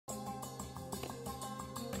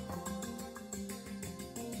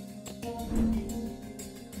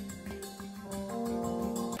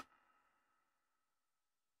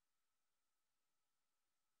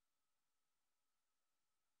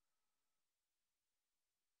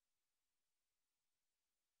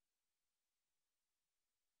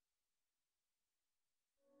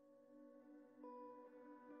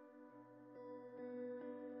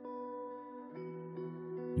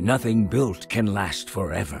Nothing built can last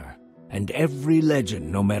forever, and every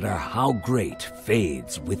legend, no matter how great,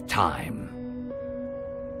 fades with time.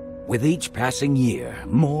 With each passing year,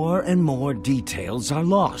 more and more details are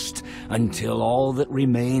lost, until all that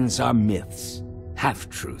remains are myths,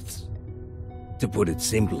 half-truths. To put it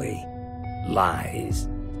simply, lies.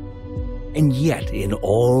 And yet, in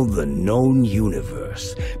all the known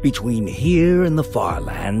universe, between here and the far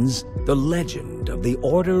lands, the legend of the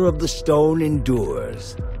Order of the Stone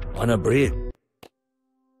endures, unabridged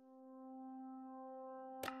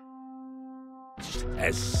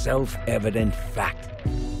as self-evident fact.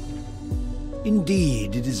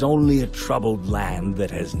 Indeed, it is only a troubled land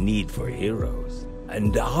that has need for heroes,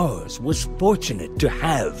 and ours was fortunate to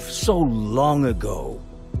have, so long ago,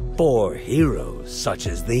 4 heroes such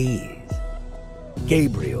as these.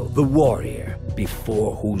 Gabriel, the warrior,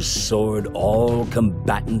 before whose sword all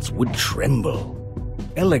combatants would tremble.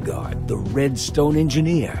 Eligard, the redstone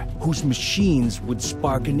engineer, whose machines would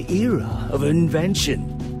spark an era of invention.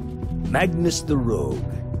 Magnus the rogue,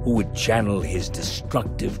 who would channel his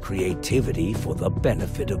destructive creativity for the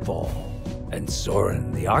benefit of all. And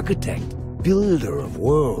Soren, the architect, builder of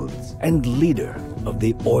worlds, and leader of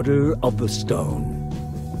the Order of the Stone.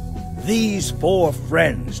 These 4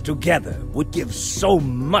 friends together would give so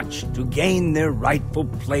much to gain their rightful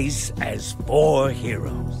place as 4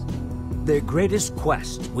 heroes. Their greatest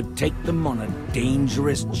quest would take them on a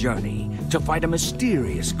dangerous journey to fight a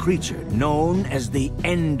mysterious creature known as the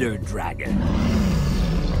Ender Dragon.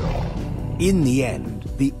 In the end,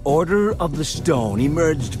 the Order of the Stone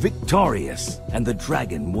emerged victorious, and the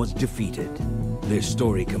dragon was defeated. Their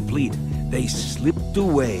story complete, they slipped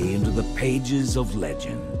away into the pages of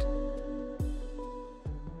legend.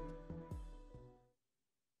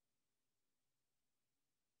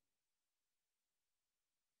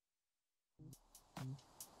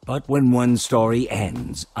 But when one story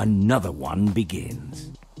ends, another one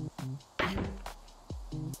begins.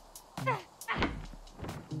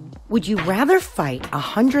 Would you rather fight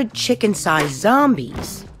 100 chicken-sized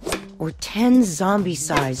zombies or 10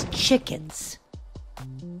 zombie-sized chickens?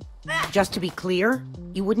 Just to be clear,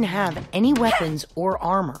 you wouldn't have any weapons or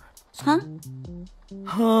armor. Huh?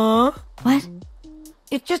 Huh? What?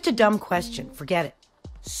 It's just a dumb question. Forget it.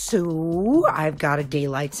 So, I've got a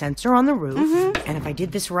daylight sensor on the roof, and if I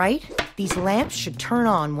did this right, these lamps should turn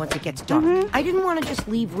on once it gets dark. I didn't want to just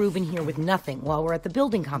leave Reuben here with nothing while we're at the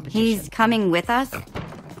building competition. He's coming with us?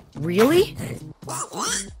 Really?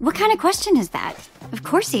 What kind of question is that? Of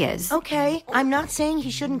course he is. Okay, I'm not saying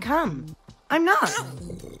he shouldn't come. I'm not.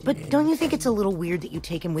 But don't you think it's a little weird that you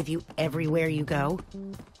take him with you everywhere you go?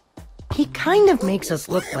 He kind of makes us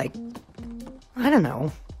look like, I don't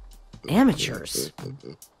know, amateurs.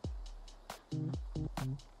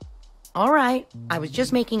 All right, I was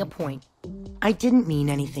just making a point. I didn't mean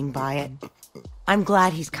anything by it. I'm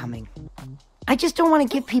glad he's coming. I just don't want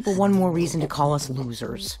to give people one more reason to call us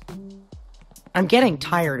losers. I'm getting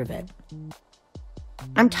tired of it.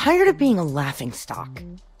 I'm tired of being a laughingstock.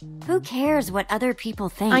 Who cares what other people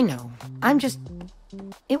think? I know.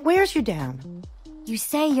 It wears you down. You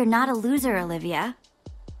say you're not a loser, Olivia.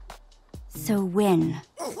 So win.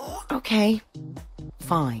 Okay.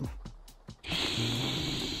 Fine.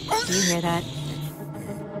 Do you hear that?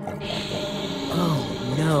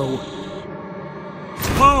 Oh, no.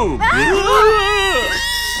 Boom!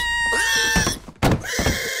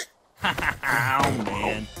 Ow,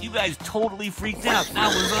 man. You guys totally freaked out. That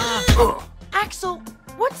was, Axel,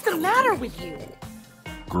 what's the matter with you?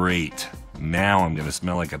 Great. Now I'm gonna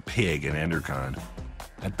smell like a pig at EnderCon.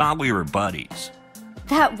 I thought we were buddies.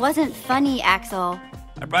 That wasn't funny, Axel.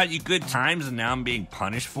 I brought you good times and now I'm being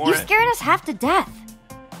punished for You it? scared us half to death.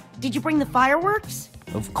 Did you bring the fireworks?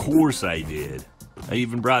 Of course I did. I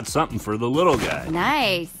even brought something for the little guy.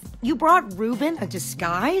 Nice. You brought Reuben a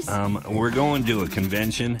disguise? We're going to a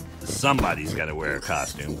convention. Somebody's gotta wear a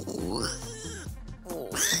costume.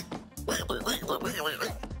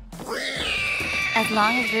 As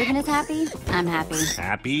long as Reuben is happy, I'm happy.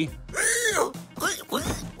 Happy?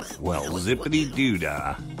 Well,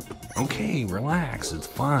 zippity-doo-dah. Okay, relax, it's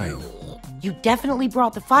fine. You definitely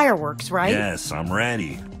brought the fireworks, right? Yes, I'm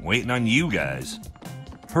ready. Waiting on you guys.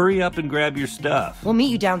 Hurry up and grab your stuff. We'll meet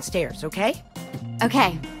you downstairs, okay?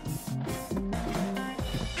 Okay.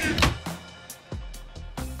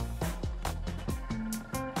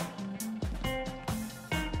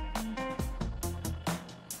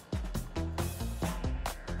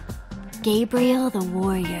 Gabriel the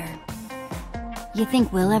Warrior. You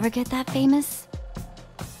think we'll ever get that famous?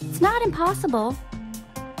 It's not impossible.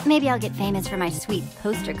 Maybe I'll get famous for my sweet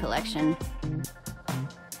poster collection.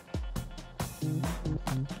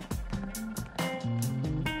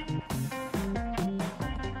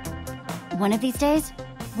 One of these days,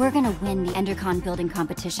 we're gonna win the Endercon building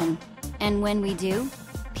competition. And when we do,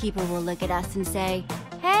 people will look at us and say,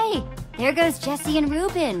 "Hey, there goes Jesse and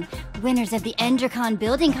Ruben, winners of the Endercon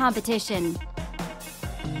building competition."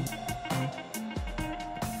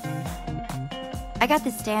 I got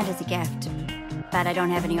this stand as a gift, but I don't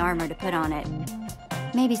have any armor to put on it.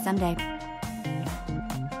 Maybe someday.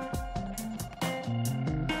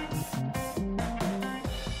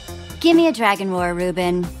 Give me a dragon roar,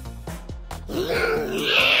 Ruben.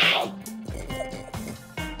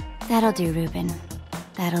 That'll do, Ruben.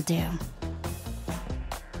 That'll do.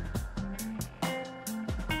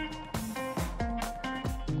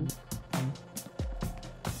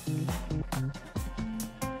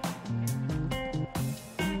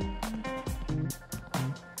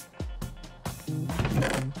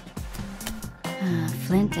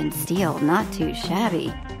 Flint and steel, not too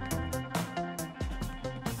shabby.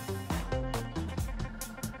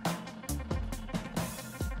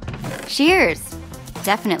 Shears!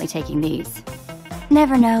 Definitely taking these.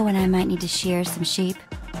 Never know when I might need to shear some sheep.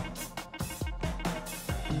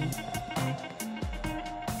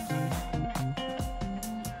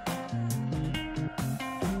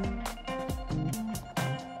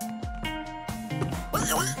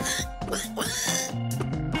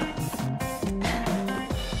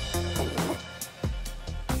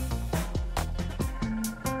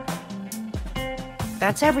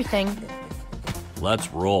 That's everything. Let's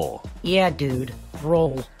roll. Yeah, dude.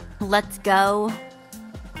 Roll. Let's go.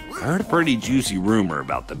 I heard a pretty juicy rumor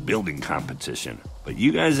about the building competition, but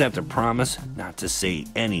you guys have to promise not to say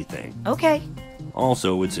anything. Okay.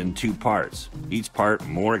 Also, it's in 2 parts. Each part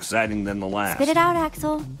more exciting than the last. Spit it out,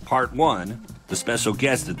 Axel. Part 1, the special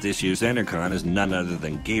guest at this year's Endercon is none other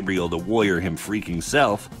than Gabriel the Warrior him freaking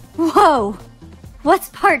self. Whoa! What's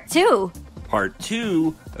part 2? Part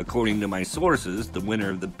 2, according to my sources, the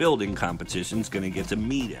winner of the building competition's gonna get to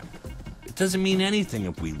meet him. It doesn't mean anything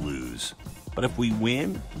if we lose. But if we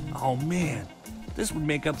win, oh man, this would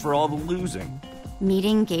make up for all the losing.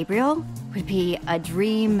 Meeting Gabriel would be a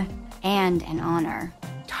dream and an honor.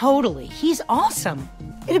 Totally. He's awesome.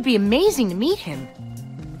 It'd be amazing to meet him.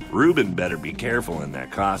 Ruben better be careful in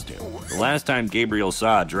that costume. The last time Gabriel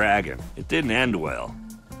saw a dragon, it didn't end well.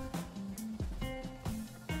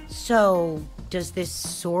 So, does this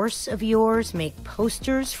source of yours make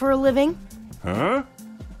posters for a living? Huh?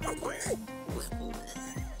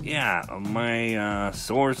 Yeah, my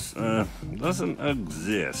source doesn't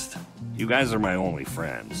exist. You guys are my only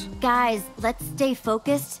friends. Guys, let's stay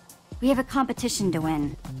focused. We have a competition to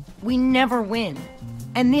win. We never win.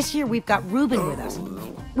 And this year we've got Ruben with us.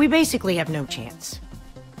 We basically have no chance.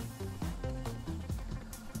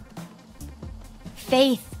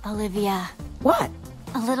 Faith, Olivia. What?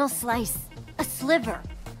 A little slice, a sliver,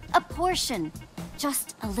 a portion,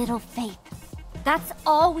 just a little faith. That's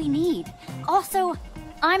all we need. Also,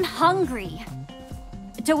 I'm hungry.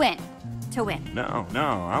 To win. To win. No,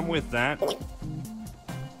 I'm with that.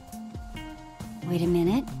 Wait a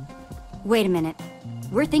minute. Wait a minute.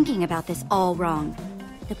 We're thinking about this all wrong.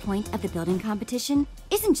 The point of the building competition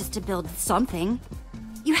isn't just to build something.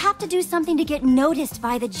 You have to do something to get noticed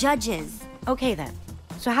by the judges. Okay then.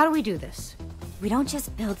 So how do we do this? We don't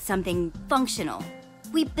just build something functional.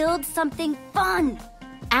 We build something fun.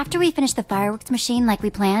 After we finish the fireworks machine like we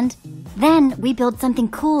planned, then we build something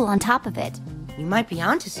cool on top of it. You might be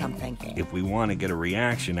onto something. If we want to get a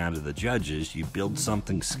reaction out of the judges, you build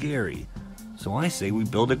something scary. So I say we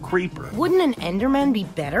build a creeper. Wouldn't an Enderman be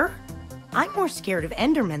better? I'm more scared of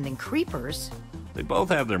Endermen than creepers. They both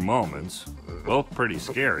have their moments. Both pretty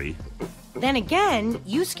scary. Then again,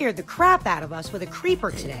 you scared the crap out of us with a creeper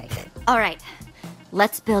today. All right,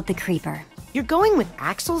 let's build the creeper. You're going with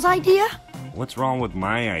Axel's idea? What's wrong with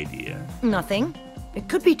my idea? Nothing. It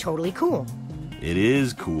could be totally cool. It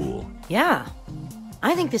is cool. Yeah.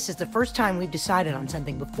 I think this is the first time we've decided on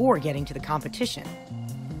something before getting to the competition.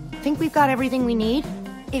 Think we've got everything we need?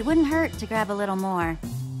 It wouldn't hurt to grab a little more.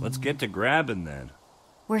 Let's get to grabbing then.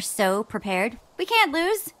 We're so prepared. We can't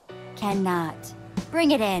lose. Cannot.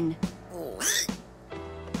 Bring it in.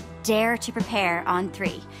 Dare to prepare on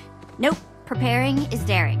 3. Nope. Preparing is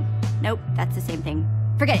daring. Nope, that's the same thing.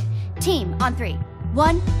 Forget it. Team on 3.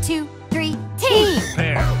 1, 2, 3, team!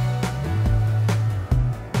 Prepare.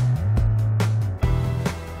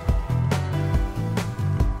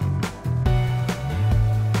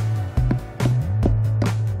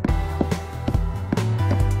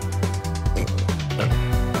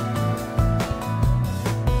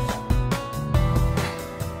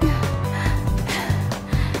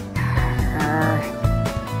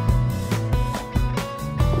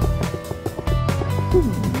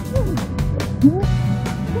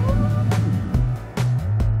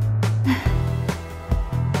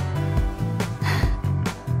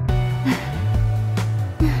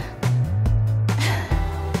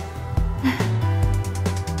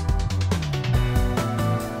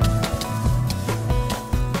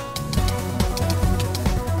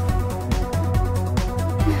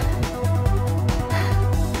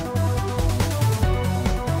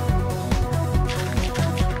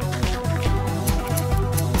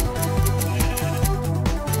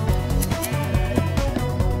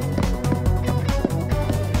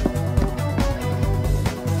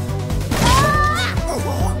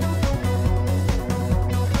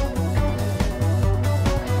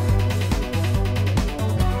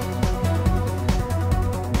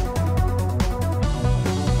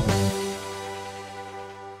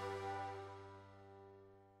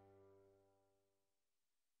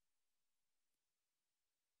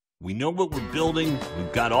 We know what we're building.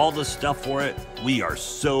 We've got all the stuff for it. We are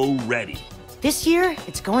so ready. This year,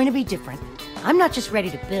 it's going to be different. I'm not just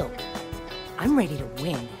ready to build. I'm ready to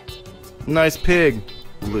win. Nice pig,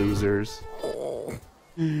 losers.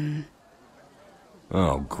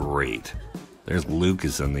 Oh, great. There's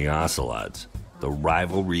Lucas and the Ocelots. The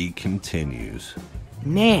rivalry continues.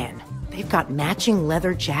 Man, they've got matching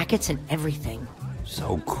leather jackets and everything.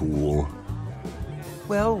 So cool.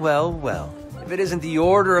 Well, well, well. If it isn't the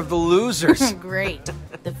Order of the Losers. Great.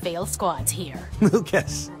 The fail squad's here.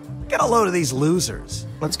 Lucas, get a load of these losers.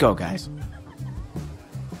 Let's go, guys.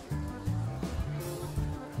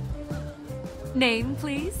 Name,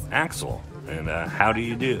 please? Axel. And how do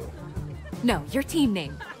you do? No, your team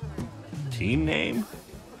name. Team name?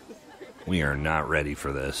 We are not ready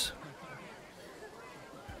for this.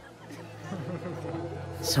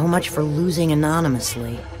 So much for losing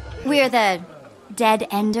anonymously. We're the Dead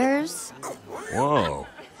Enders. Whoa.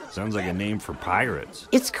 Sounds like a name for pirates.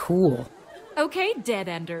 It's cool. Okay, Dead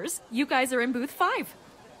Enders. You guys are in booth 5.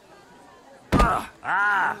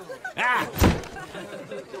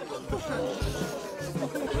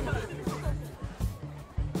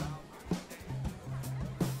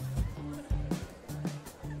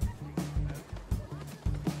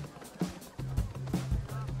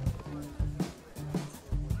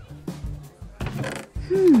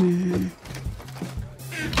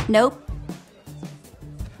 Nope.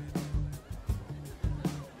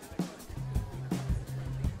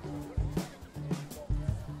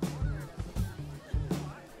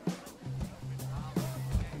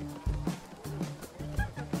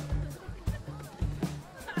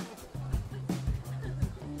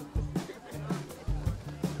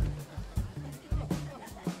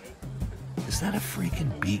 Is that a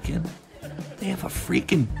freaking beacon? They have a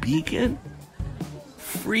freaking beacon?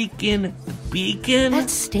 Freaking beacon?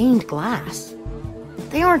 That's stained glass.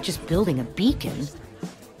 They aren't just building a beacon.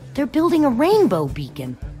 They're building a rainbow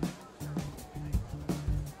beacon.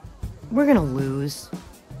 We're gonna lose.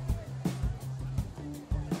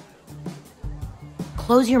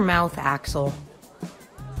 Close your mouth, Axel.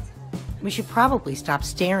 We should probably stop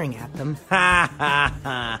staring at them. Ha ha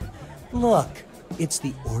ha. Look, it's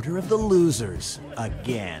the Order of the Losers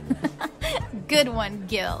again. Good one,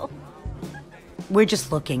 Gil. We're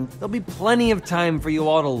just looking. There'll be plenty of time for you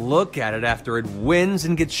all to look at it after it wins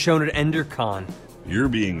and gets shown at EnderCon. You're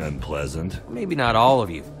being unpleasant. Maybe not all of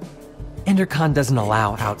you. EnderCon doesn't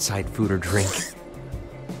allow outside food or drink.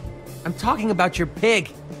 I'm talking about your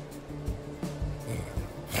pig.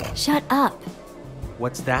 Shut up.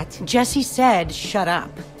 What's that? Jesse said, shut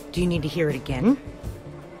up. Do you need to hear it again?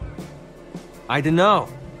 I dunno.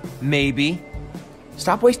 Maybe.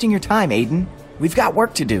 Stop wasting your time, Aiden. We've got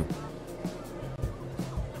work to do.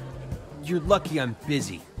 You're lucky I'm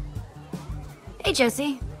busy. Hey,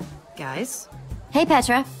 Josie. Guys, Hey,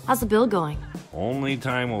 Petra. how's the build going? Only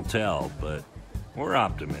time will tell, but we're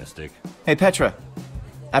optimistic. Hey, Petra.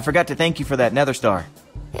 I forgot to thank you for that nether star.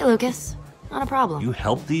 Hey, Lucas. Not a problem. You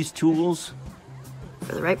help these tools?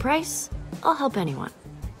 For the right price, I'll help anyone.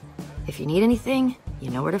 If you need anything, you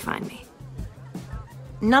know where to find me.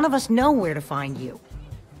 None of us know where to find you.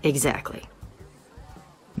 Exactly.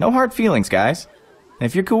 No hard feelings, guys.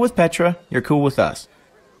 If you're cool with Petra, you're cool with us.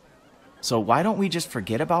 So why don't we just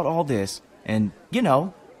forget about all this and, you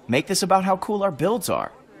know, make this about how cool our builds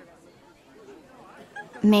are?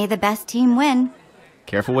 May the best team win.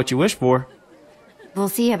 Careful what you wish for. We'll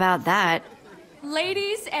see about that.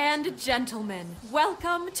 Ladies and gentlemen,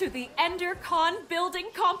 welcome to the EnderCon building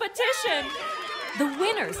competition. The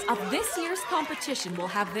winners of this year's competition will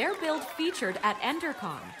have their build featured at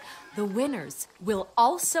EnderCon. The winners will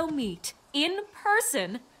also meet, in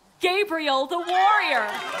person, Gabriel the Warrior.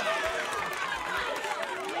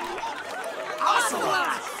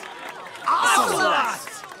 Ocelots!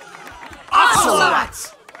 Ocelots!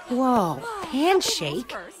 Ocelots! Whoa,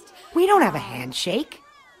 handshake? First, We don't have a handshake.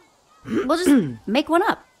 We'll just make one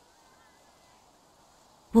up.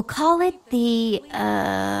 We'll call it the, no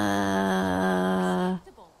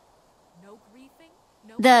griefing,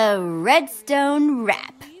 no the Redstone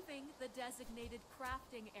Wrap. leaving the designated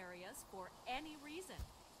crafting areas for any reason.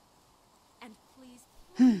 And please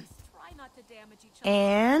try not to damage each other.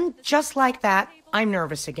 And just like that, I'm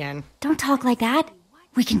nervous again. Don't talk like that.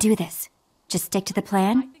 We can do this. Just stick to the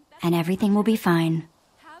plan, and everything will be fine.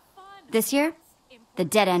 Have fun. This year, the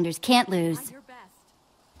Dead Enders can't lose. Your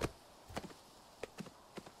best.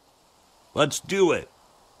 Let's do it.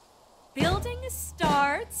 Building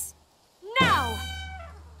starts now.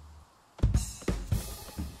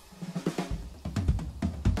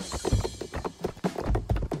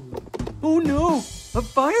 Oh no! A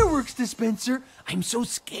fireworks dispenser? I'm so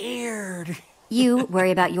scared. You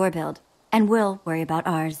worry about your build, and we'll worry about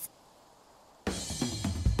ours.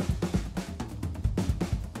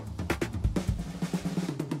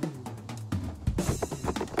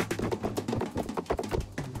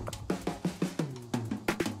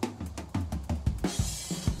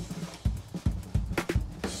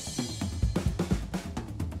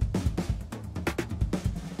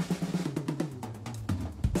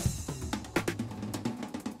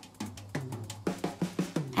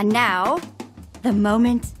 And now, the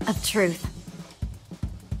moment of truth.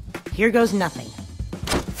 Here goes nothing.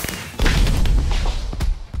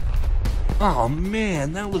 Oh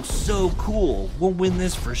man, that looks so cool. We'll win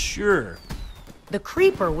this for sure. The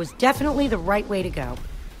creeper was definitely the right way to go.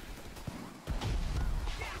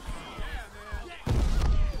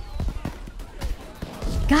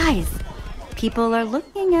 Guys, people are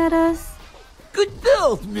looking at us. Good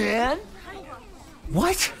build, man.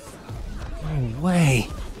 What? No way.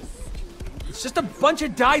 It's just a bunch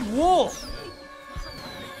of dyed wool.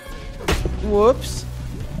 Whoops.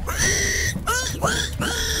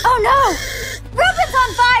 Oh no! Ruben's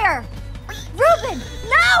on fire! Ruben,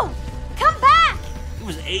 no! Come back! It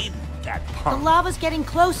was Aiden, that The punk. lava's getting It's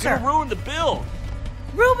closer. gonna ruin the build.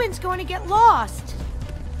 Ruben's going to get lost.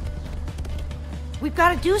 We've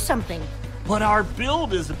got to do something. But our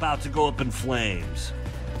build is about to go up in flames.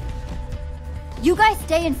 You guys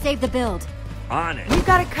stay and save the build. On it. We've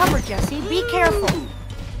got it covered, Jesse. Be careful.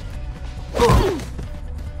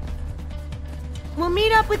 We'll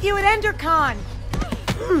meet up with you at EnderCon.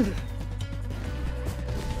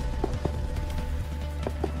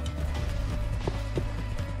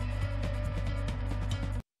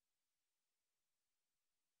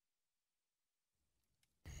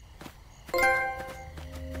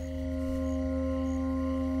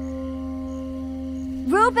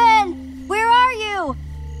 Ruben, where are you?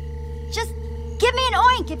 Just give me an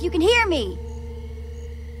oink if you can hear me.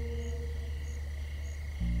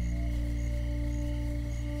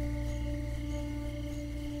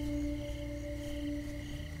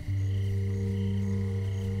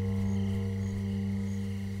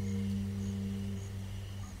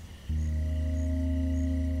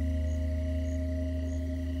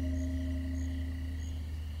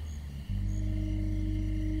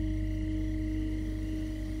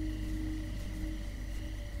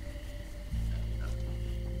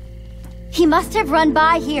 He must have run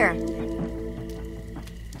by here.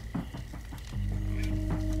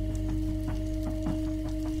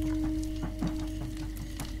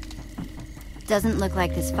 Doesn't look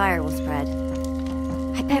like this fire will spread.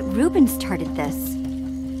 I bet Ruben started this.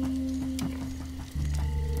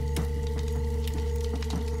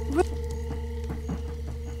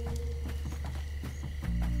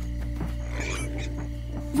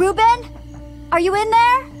 Ruben? Are you in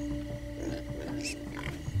there?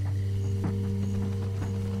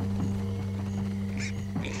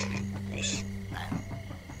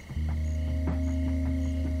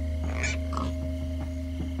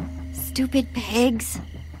 Stupid pigs.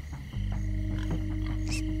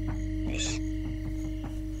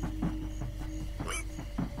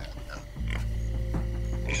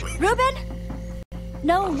 Ruben?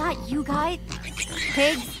 No, not you guys.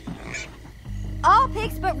 Pigs. All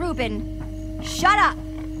pigs but Ruben. Shut up.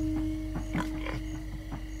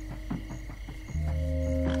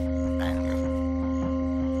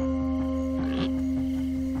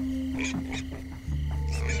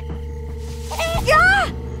 Yeah!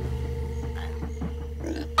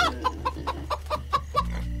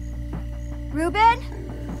 Ruben?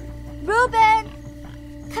 Ruben!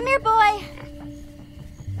 Come here, boy!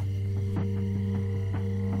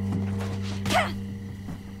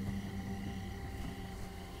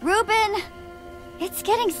 Ruben! It's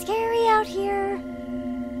getting scary out here.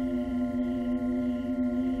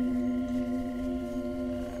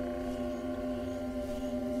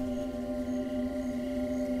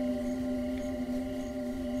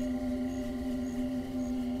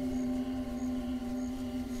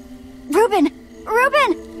 Ruben!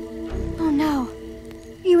 Ruben! Oh no.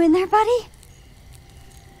 You in there, buddy?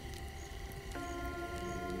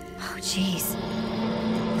 Oh, jeez.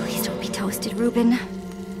 Please don't be toasted, Ruben.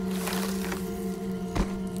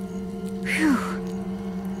 Phew.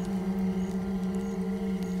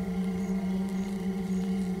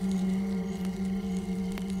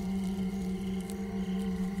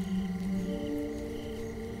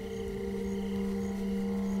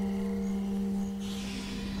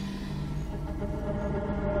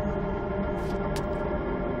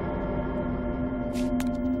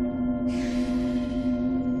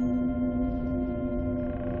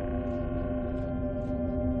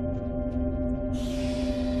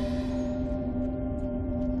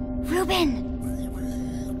 Reuben!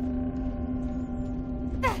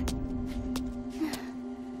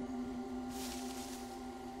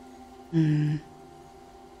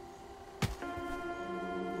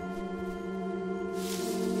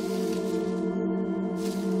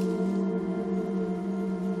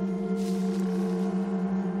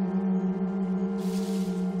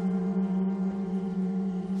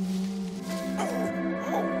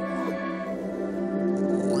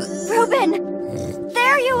 Reuben!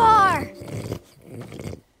 There you are!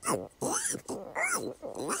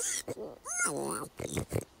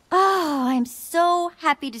 Oh, I'm so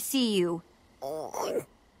happy to see you.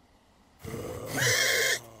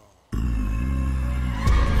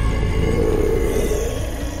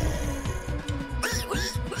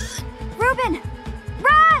 Reuben!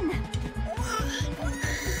 Run!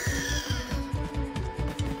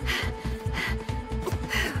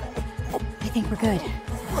 I think we're good.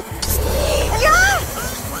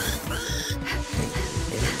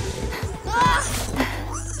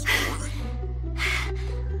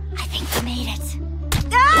 I think we made it.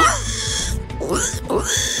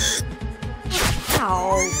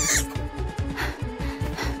 Ow.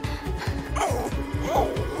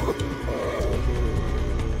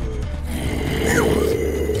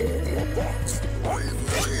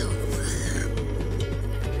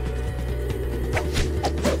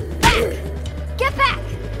 Get back!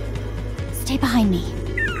 Stay behind me.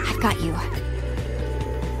 I've got you.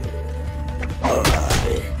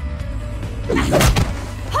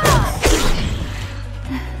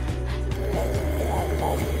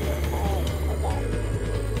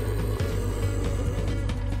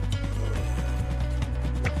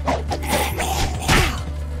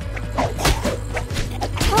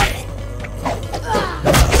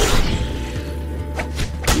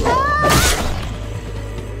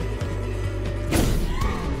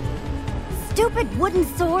 Stupid wooden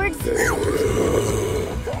swords!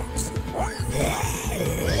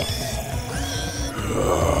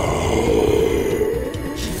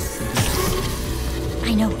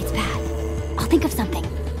 I know, it's bad. I'll think of something.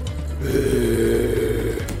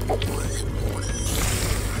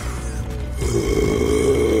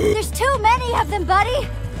 There's too many of them, buddy!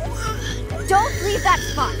 Don't leave that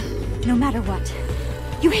spot, no matter what.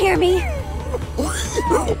 You hear me?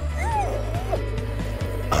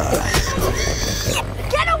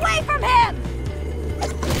 Get away from him!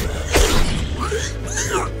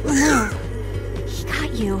 Oh no. He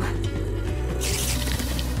got you.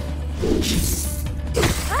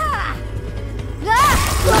 Ah!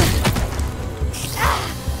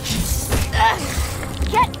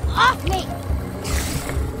 Get off me!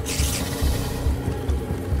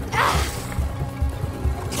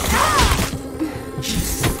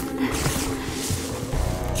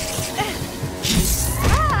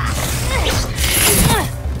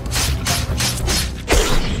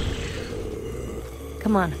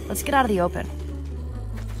 Come on, let's get out of the open.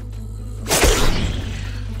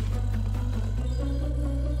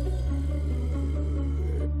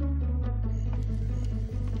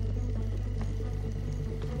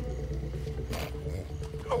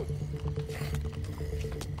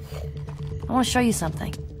 I want to show you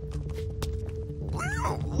something.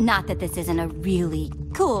 Not that this isn't a really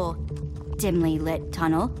cool, dimly lit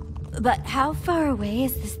tunnel, but how far away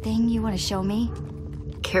is this thing you want to show me?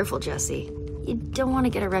 Careful, Jesse. You don't want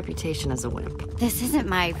to get a reputation as a wimp. This isn't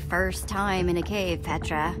my first time in a cave,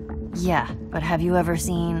 Petra. Yeah, but have you ever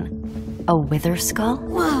seen a wither skull?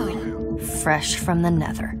 Whoa! Fresh from the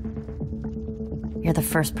nether. You're the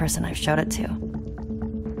first person I've showed it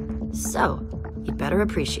to. So, you better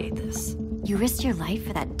appreciate this. You risked your life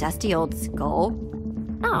for that dusty old skull?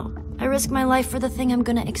 No, I risk my life for the thing I'm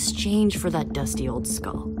gonna exchange for that dusty old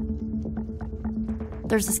skull.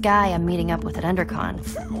 There's this guy I'm meeting up with at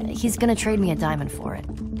EnderCon. He's gonna trade me a diamond for it.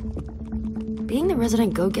 Being the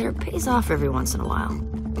resident go-getter pays off every once in a while.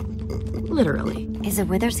 Literally. Is a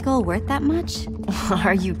wither skull worth that much?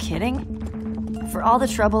 Are you kidding? For all the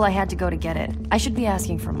trouble I had to go to get it, I should be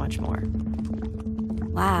asking for much more.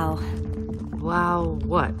 Wow. Wow,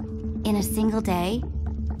 what? In a single day,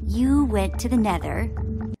 you went to the nether.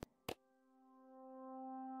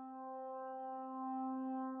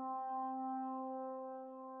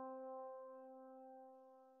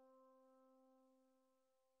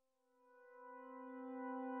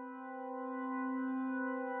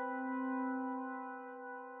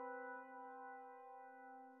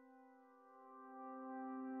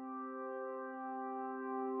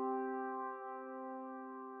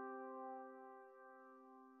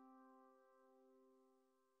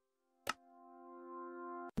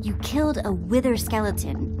 You killed a wither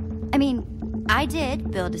skeleton. I mean, I did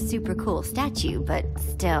build a super cool statue, but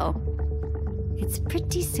still. It's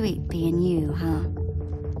pretty sweet being you, huh?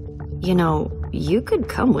 You know, you could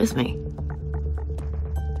come with me.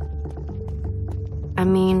 I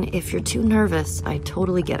mean, if you're too nervous, I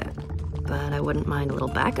totally get it. But I wouldn't mind a little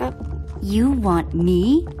backup. You want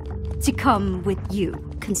me to come with you?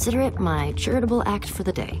 Consider it my charitable act for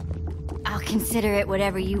the day. I'll consider it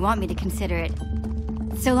whatever you want me to consider it.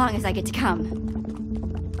 So long as I get to come.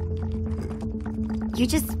 You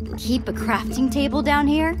just keep a crafting table down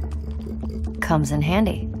here? Comes in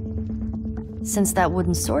handy. Since that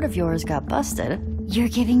wooden sword of yours got busted... You're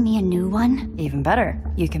giving me a new one? Even better,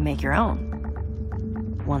 you can make your own.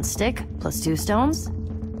 1 stick plus 2 stones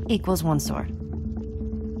equals 1 sword.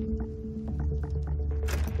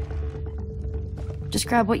 Just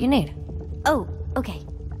grab what you need. Oh, okay.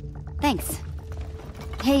 Thanks.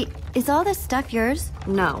 Hey, is all this stuff yours?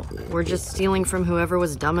 No, we're just stealing from whoever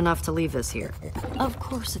was dumb enough to leave this here. Of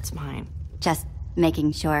course it's mine. Just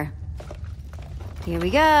making sure. Here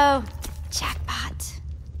we go. Jackpot.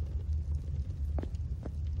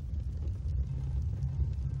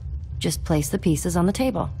 Just place the pieces on the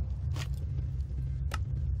table.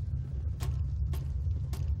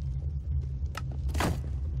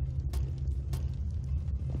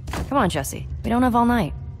 Come on, Jesse. We don't have all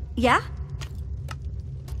night. Yeah?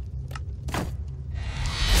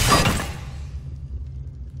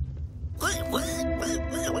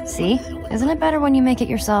 See? Isn't it better when you make it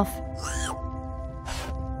yourself?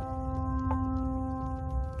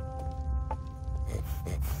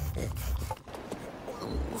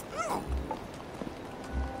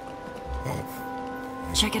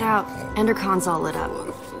 Check it out. Endercon's all lit up.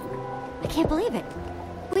 I can't believe it.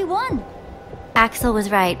 We won! Axel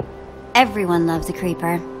was right. Everyone loves a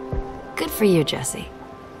creeper. Good for you, Jesse.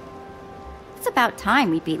 It's about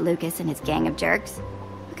time we beat Lucas and his gang of jerks.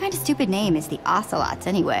 What kind of stupid name is the Ocelots,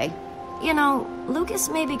 anyway? You know, Lucas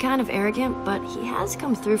may be kind of arrogant, but he has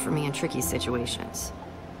come through for me in tricky situations.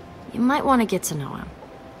 You might want to get to know him.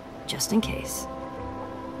 Just in case.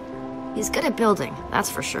 He's good at building,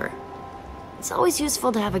 that's for sure. It's always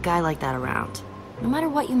useful to have a guy like that around, no matter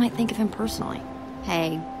what you might think of him personally.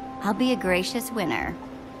 Hey, I'll be a gracious winner.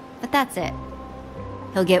 But that's it.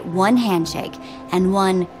 He'll get 1 handshake and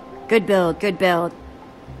 1 good build, good build.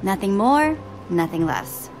 Nothing more, nothing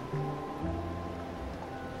less.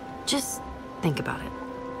 Just think about it.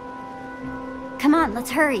 Come on,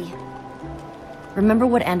 let's hurry. Remember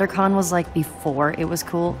what EnderCon was like before it was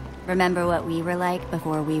cool? Remember what we were like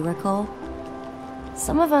before we were cool?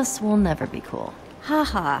 Some of us will never be cool.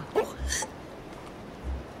 Haha.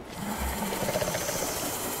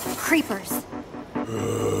 Creepers.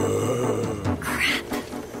 Crap.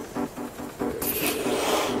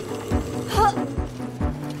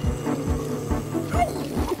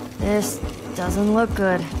 This doesn't look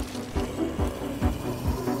good.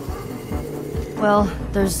 Well,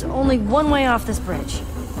 there's only one way off this bridge.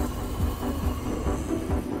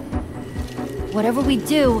 Whatever we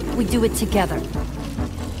do it together.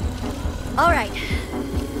 All right.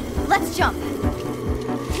 Let's jump.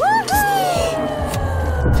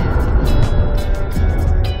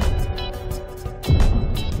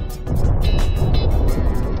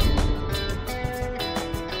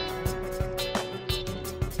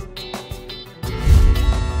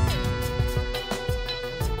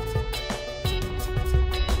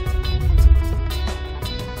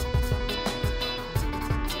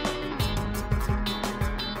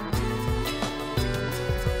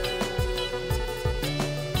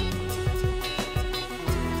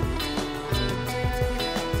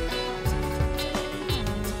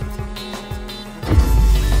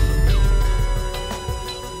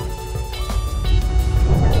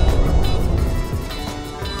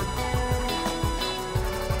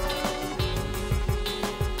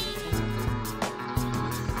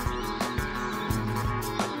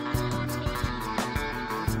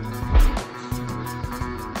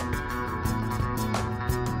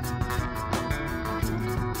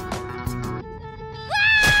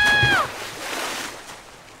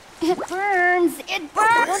 It burns! It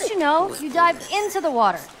burns! Don't you know? You dive into the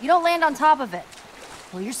water. You don't land on top of it.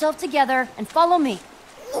 Pull yourself together and follow me.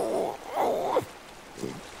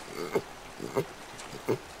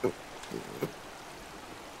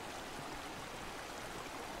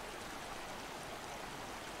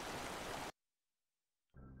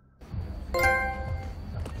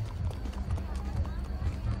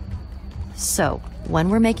 So, when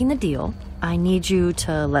we're making the deal, I need you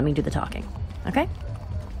to let me do the talking, okay?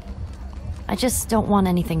 I just don't want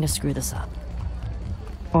anything to screw this up.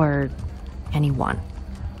 Or anyone.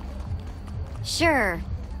 Sure.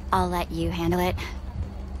 I'll let you handle it.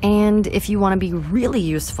 And if you want to be really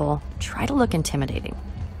useful, try to look intimidating.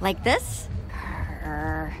 Like this?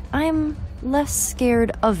 I'm less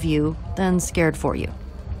scared of you than scared for you.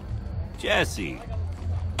 Jesse.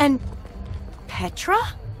 And Petra?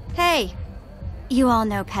 Hey, you all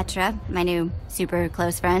know Petra, my new super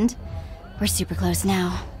close friend. We're super close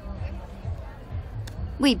now.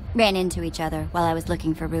 We ran into each other while I was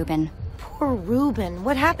looking for Ruben. Poor Ruben.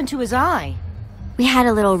 What happened to his eye? We had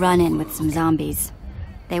a little run-in with some zombies.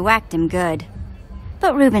 They whacked him good.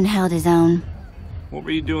 But Ruben held his own. What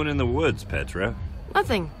were you doing in the woods, Petra?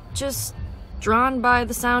 Nothing. Just drawn by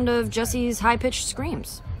the sound of Jessie's high-pitched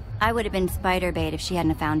screams. I would have been spider bait if she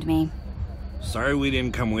hadn't found me. Sorry we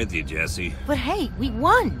didn't come with you, Jesse. But hey, we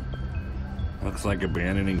won. Looks like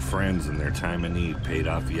abandoning friends in their time of need paid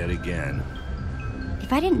off yet again.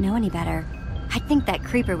 If I didn't know any better, I'd think that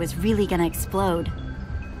creeper was really gonna explode.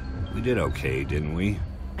 We did okay, didn't we?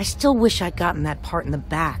 I still wish I'd gotten that part in the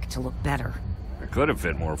back to look better. I could have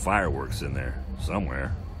fit more fireworks in there,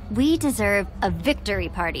 somewhere. We deserve a victory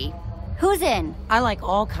party. Who's in? I like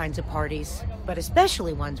all kinds of parties, but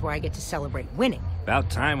especially ones where I get to celebrate winning. About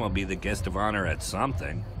time I'll be the guest of honor at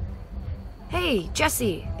something. Hey,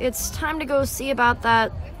 Jesse, it's time to go see about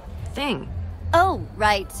that thing. Oh,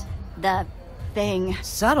 right. The thing.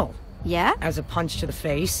 Subtle. Yeah? As a punch to the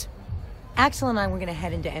face. Axel and I were gonna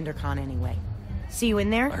head into Endercon anyway. See you in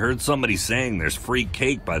there? I heard somebody saying there's free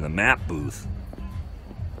cake by the map booth.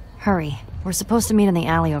 Hurry. We're supposed to meet in the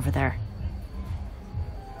alley over there.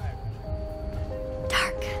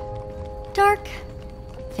 Dark. Dark.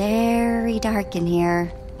 Very dark in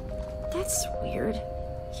here. That's weird.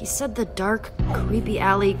 He said the dark, creepy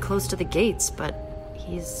alley close to the gates, but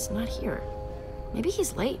he's not here. Maybe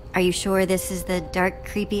he's late. Are you sure this is the dark,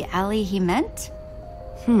 creepy alley he meant?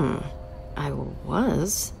 I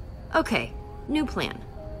was. Okay, new plan.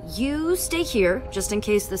 You stay here, just in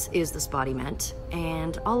case this is the spot he meant,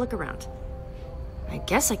 and I'll look around. I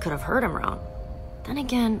guess I could have heard him wrong. Then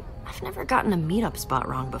again, I've never gotten a meetup spot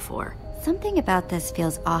wrong before. Something about this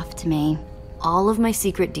feels off to me. All of my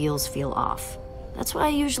secret deals feel off. That's why I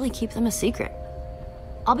usually keep them a secret.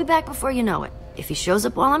 I'll be back before you know it. If he shows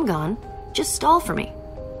up while I'm gone, just stall for me.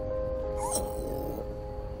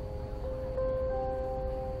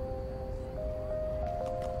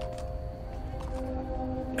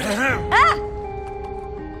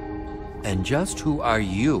 And just who are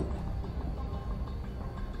you?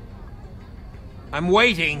 I'm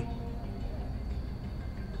waiting.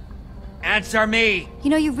 Answer me! You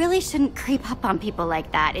know, you really shouldn't creep up on people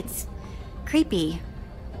like that. It's creepy.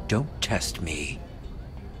 Don't test me.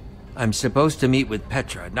 I'm supposed to meet with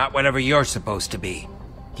Petra, not whatever you're supposed to be.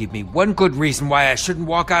 Give me one good reason why I shouldn't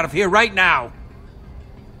walk out of here right now.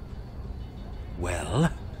 Well,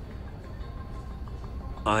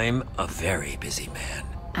 I'm a very busy man.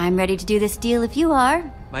 I'm ready to do this deal if you are.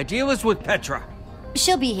 My deal is with Petra.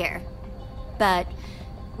 She'll be here. But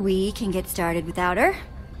we can get started without her.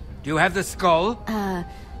 Do you have the skull?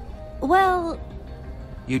 Well...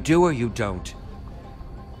 You do or you don't?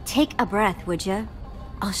 Take a breath, would you?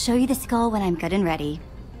 I'll show you the skull when I'm good and ready.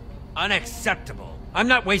 Unacceptable. I'm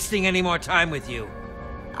not wasting any more time with you.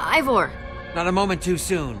 Ivor! Not a moment too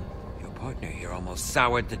soon. Your partner here almost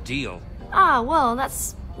soured the deal. Ah, well,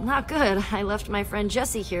 that's not good. I left my friend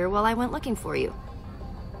Jesse here while I went looking for you.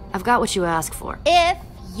 I've got what you asked for. If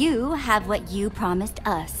you have what you promised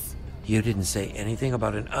us. You didn't say anything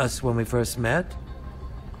about an us when we first met.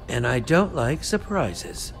 And I don't like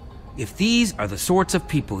surprises. If these are the sorts of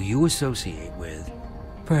people you associate with,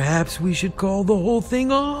 perhaps we should call the whole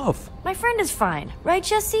thing off. My friend is fine, right,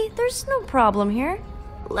 Jesse? There's no problem here.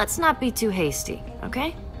 Let's not be too hasty,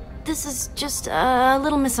 okay? This is just a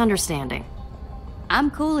little misunderstanding.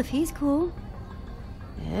 I'm cool if he's cool.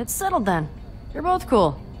 It's settled then. You're both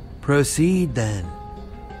cool. Proceed then.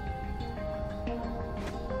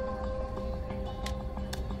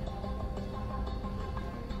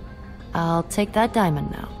 I'll take that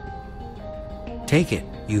diamond now. Take it.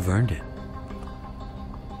 You've earned it.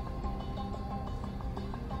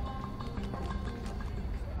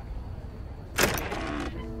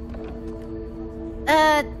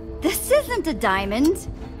 This isn't a diamond.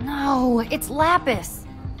 No, it's lapis.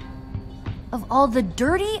 Of all the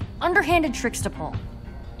dirty, underhanded tricks to pull.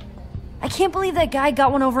 I can't believe that guy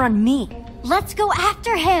got one over on me. Let's go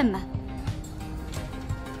after him.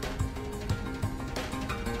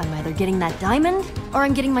 I'm either getting that diamond, or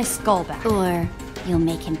I'm getting my skull back. Or you'll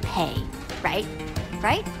make him pay, right?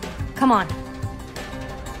 Right? Come on.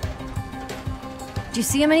 Do you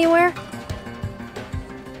see him anywhere?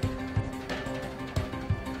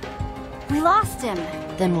 We lost him.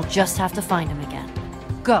 Then we'll just have to find him again.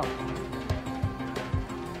 Go.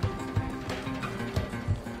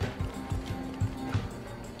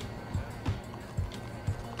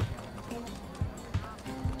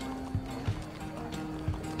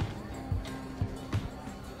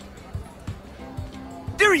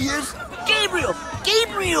 There he is! Gabriel!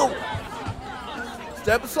 Gabriel!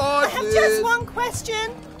 Step aside, I have please. just one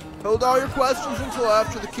question. Hold all your questions until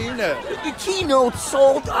after the keynote. The keynote's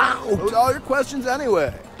sold out! Hold all your questions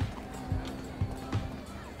anyway.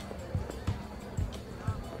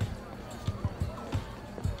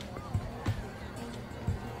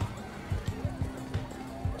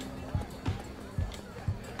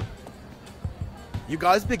 You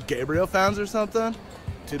guys big Gabriel fans or something?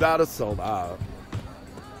 Too bad it's sold out.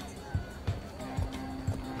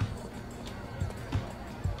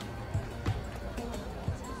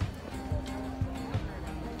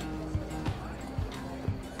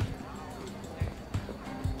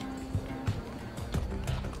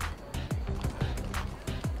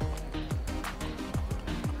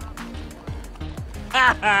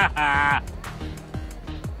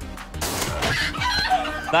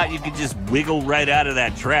 Thought you could just wiggle right out of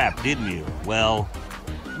that trap, didn't you? Well,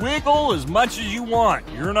 wiggle as much as you want.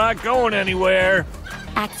 You're not going anywhere.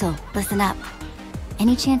 Axel, listen up.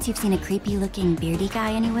 Any chance you've seen a creepy-looking beardy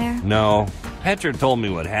guy anywhere? No. Petra told me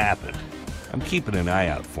what happened. I'm keeping an eye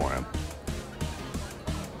out for him.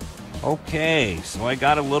 Okay, so I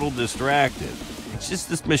got a little distracted. It's just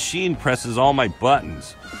this machine presses all my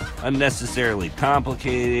buttons. Unnecessarily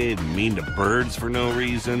complicated, mean to birds for no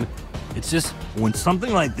reason. It's just, when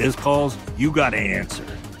something like this calls, you gotta answer.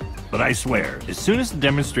 But I swear, as soon as the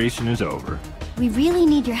demonstration is over... We really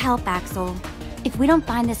need your help, Axel. If we don't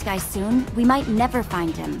find this guy soon, we might never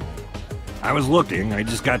find him. I was looking, I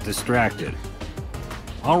just got distracted.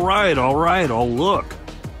 Alright, I'll look.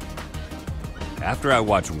 After I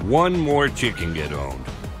watch one more chicken get owned.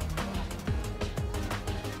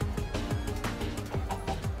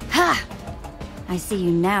 Ha! I see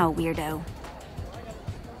you now, weirdo.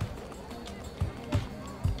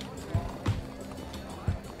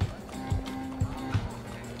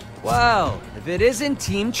 Well, if it isn't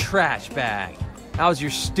Team Trash Bag. How's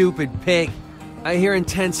your stupid pig? I hear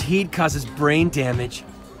intense heat causes brain damage.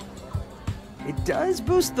 It does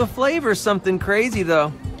boost the flavor something crazy,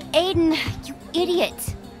 though. Aiden, you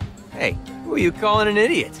idiot. Hey, who are you calling an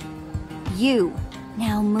idiot? You.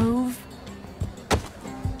 Now move.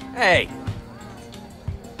 Hey!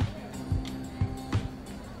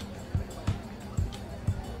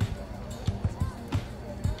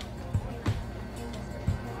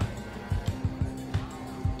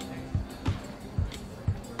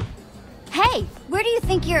 Hey, where do you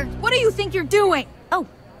think you're... What do you think you're doing? Oh,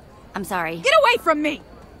 I'm sorry. Get away from me!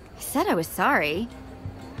 I said I was sorry.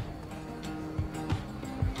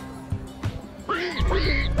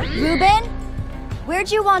 Ruben? Where'd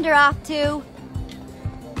you wander off to?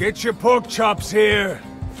 Get your pork chops here,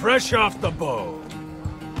 fresh off the bone.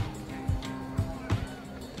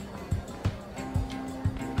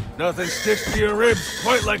 Nothing sticks to your ribs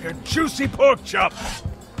quite like a juicy pork chop.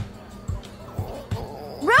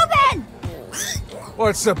 Ruben!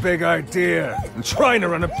 What's the big idea? I'm trying to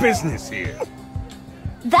run a business here.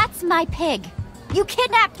 That's my pig. You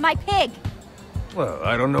kidnapped my pig. Well,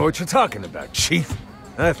 I don't know what you're talking about, Chief.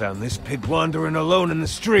 I found this pig wandering alone in the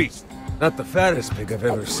streets. Not the fattest pig I've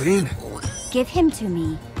ever seen. Give him to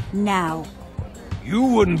me, now. You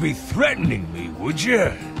wouldn't be threatening me, would you?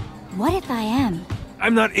 What if I am?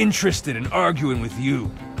 I'm not interested in arguing with you.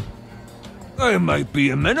 I might be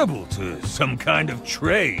amenable to some kind of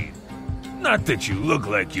trade. Not that you look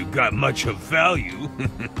like you got much of value.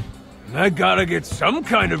 I gotta get some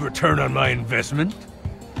kind of return on my investment.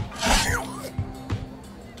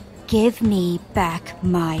 Give me back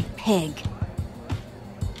my pig.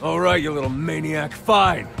 All right, you little maniac.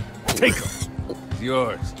 Fine. Take him. It's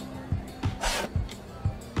yours.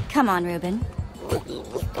 Come on, Ruben.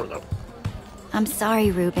 I'm sorry,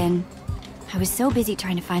 Ruben. I was so busy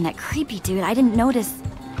trying to find that creepy dude, I didn't notice.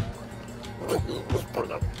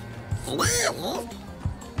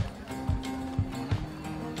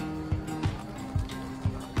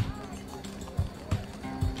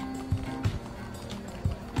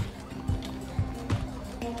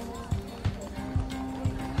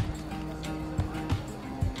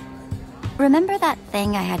 Remember that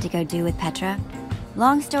thing I had to go do with Petra?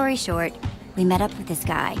 Long story short, we met up with this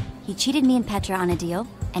guy. He cheated me and Petra on a deal,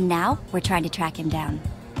 and now we're trying to track him down.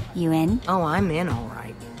 You in? Oh, I'm in, all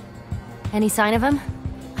right. Any sign of him?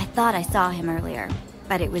 I thought I saw him earlier,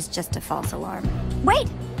 but it was just a false alarm. Wait!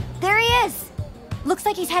 There he is! Looks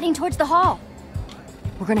like he's heading towards the hall.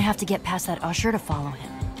 We're gonna have to get past that usher to follow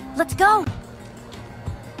him. Let's go!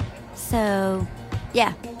 So,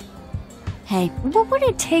 yeah. Hey. What would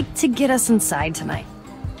it take to get us inside tonight?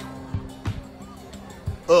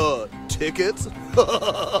 Tickets?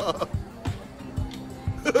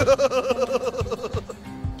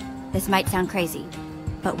 This might sound crazy,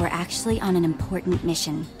 but we're actually on an important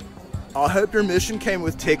mission. I hope your mission came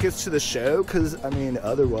with tickets to the show, cause, I mean,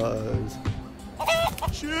 otherwise...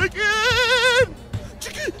 Chicken!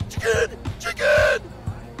 Chicken! Chicken! Chicken!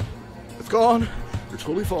 It's gone. You're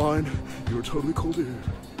totally fine. You're a totally cool dude.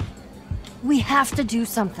 We have to do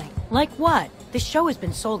something. Like what? The show has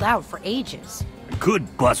been sold out for ages. I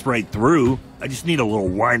could bust right through. I just need a little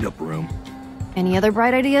wind-up room. Any other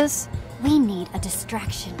bright ideas? We need a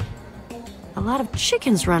distraction. A lot of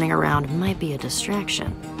chickens running around might be a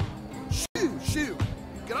distraction. Shoot!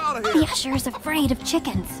 Get out of here! The usher is afraid of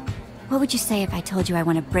chickens. What would you say if I told you I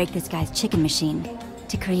want to break this guy's chicken machine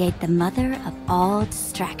to create the mother of all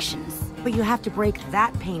distractions? But you have to break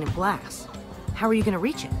that pane of glass. How are you going to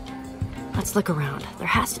reach it? Let's look around. There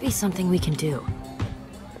has to be something we can do.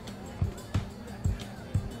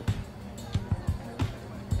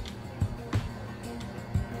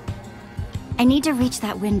 I need to reach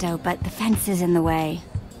that window, but the fence is in the way.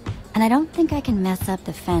 And I don't think I can mess up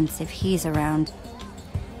the fence if he's around.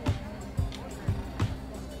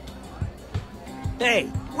 Hey,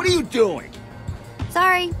 what are you doing?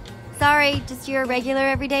 Sorry, just your regular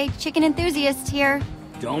everyday chicken enthusiast here.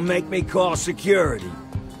 Don't make me call security.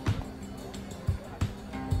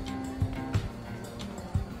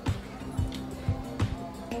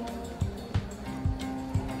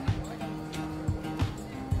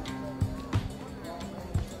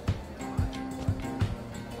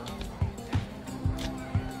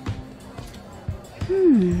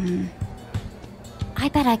 I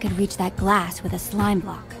bet I could reach that glass with a slime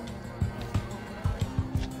block.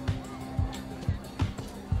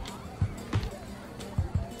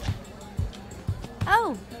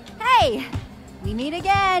 Oh, hey! We meet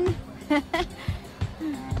again!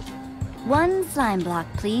 One slime block,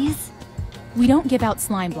 please. We don't give out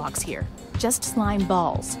slime blocks here, just slime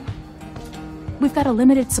balls. We've got a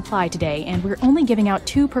limited supply today, and we're only giving out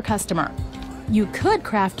 2 per customer. You could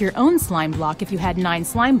craft your own slime block if you had 9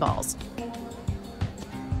 slime balls.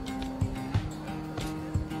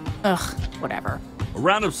 Ugh, whatever. A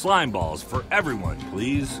round of slime balls for everyone,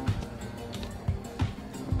 please.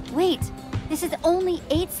 Wait, this is only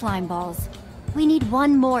 8 slime balls. We need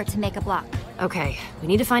 1 more to make a block. Okay, we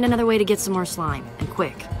need to find another way to get some more slime, and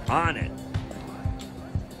quick. On it.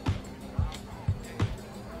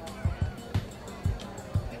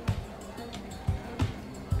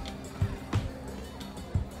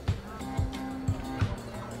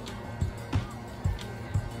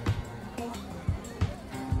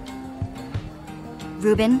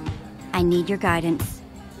 Ruben, I need your guidance.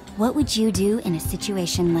 What would you do in a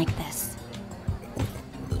situation like this?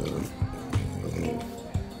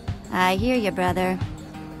 I hear you, brother.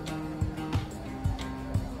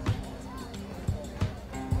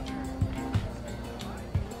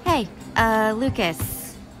 Hey,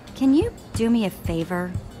 Lucas, can you do me a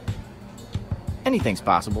favor? Anything's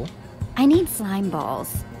possible. I need slime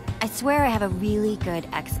balls. I swear I have a really good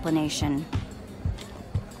explanation.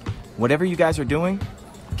 Whatever you guys are doing,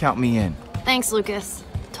 count me in. Thanks, Lucas.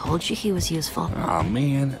 Told you he was useful. Oh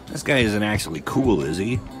man, this guy isn't actually cool, is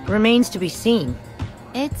he? Remains to be seen.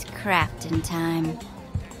 It's crafting time.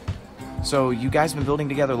 So, you guys been building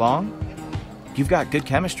together long? You've got good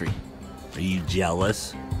chemistry. Are you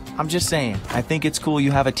jealous? I'm just saying, I think it's cool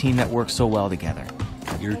you have a team that works so well together.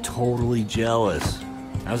 You're totally jealous.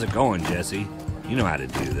 How's it going, Jesse? You know how to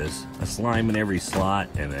do this. A slime in every slot,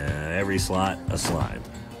 and every slot, a slime.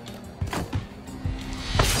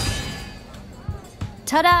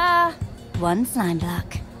 Ta-da! 1 slime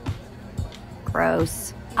block.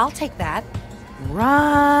 Gross. I'll take that.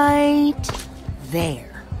 Right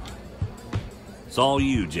there. It's all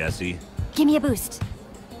you, Jesse. Give me a boost.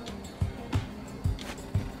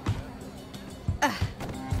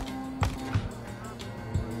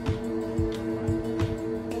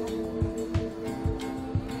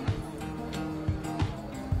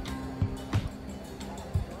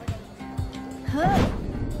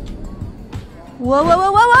 Whoa, whoa,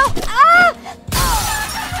 whoa, whoa, whoa! Ah!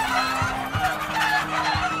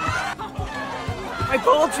 My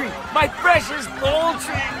poultry! My precious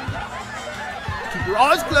poultry! Keep your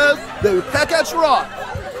eyes closed. They will peck at your eye.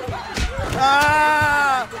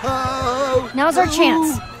 Ah! Oh! Now's our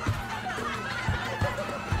chance.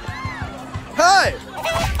 Hey!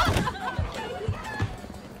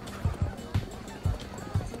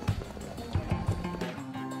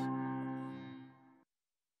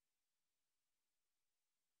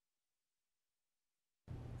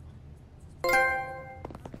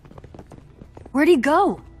 Where'd he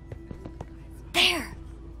go? There!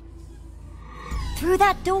 Through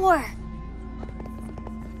that door!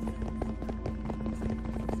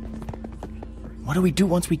 What do we do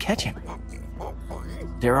once we catch him?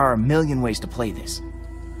 There are a million ways to play this.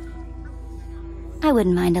 I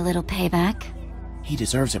wouldn't mind a little payback. He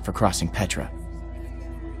deserves it for crossing Petra.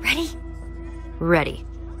 Ready? Ready.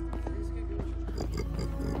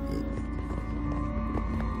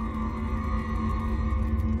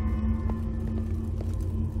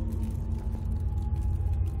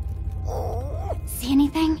 See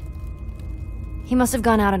anything? He must have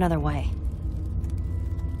gone out another way.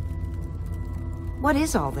 What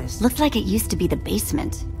is all this? Looked like it used to be the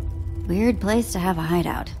basement. Weird place to have a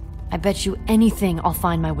hideout. I bet you anything I'll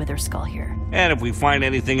find my wither skull here. And if we find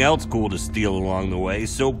anything else cool to steal along the way,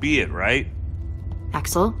 so be it, right?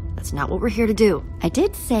 Axel, that's not what we're here to do. I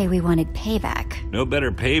did say we wanted payback. No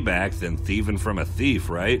better payback than thieving from a thief,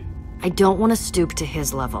 right? I don't want to stoop to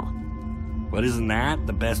his level. But isn't that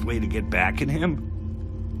the best way to get back at him?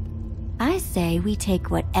 I say we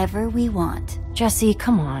take whatever we want. Jesse,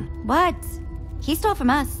 come on. What? He stole from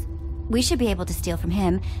us. We should be able to steal from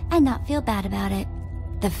him and not feel bad about it.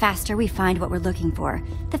 The faster we find what we're looking for,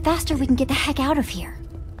 the faster we can get the heck out of here.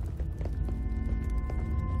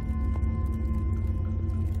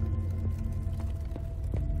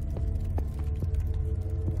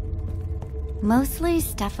 Mostly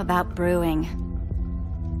stuff about brewing.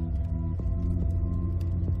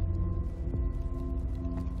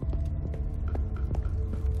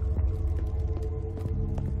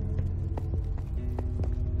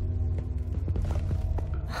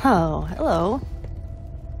 Oh, hello.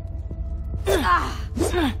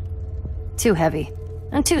 Too heavy.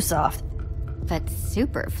 And too soft. But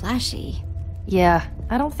super flashy. Yeah,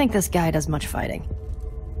 I don't think this guy does much fighting.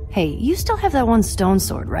 Hey, you still have that one stone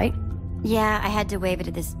sword, right? Yeah, I had to wave it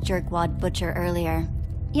at this jerkwad butcher earlier.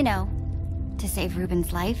 You know, to save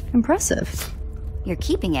Ruben's life. Impressive. You're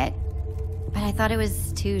keeping it, but I thought it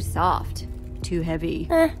was too soft. Too heavy.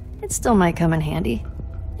 It still might come in handy.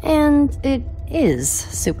 And it is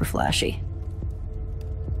super flashy.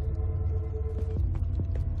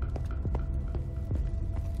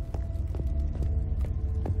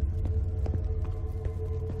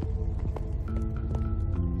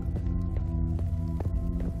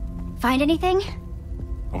 Find anything?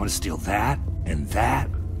 I want to steal that and that.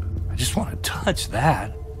 I just want to touch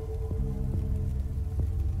that.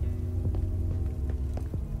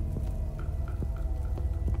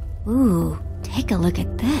 Ooh, take a look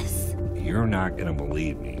at this. You're not gonna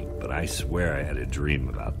believe me, but I swear I had a dream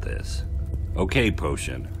about this. Okay,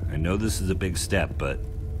 Potion, I know this is a big step, but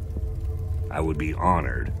I would be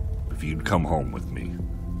honored if you'd come home with me.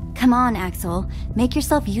 Come on, Axel. Make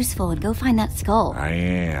yourself useful and go find that skull. I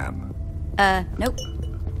am. Nope.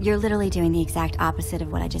 You're literally doing the exact opposite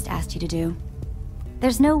of what I just asked you to do.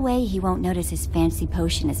 There's no way he won't notice his fancy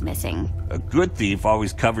potion is missing. A good thief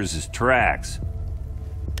always covers his tracks.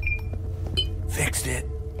 Fixed it.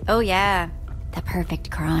 Oh yeah, the perfect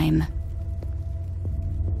crime.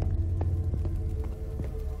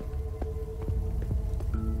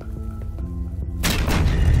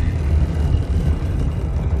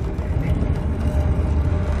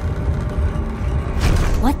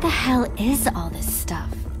 What the hell is all this stuff?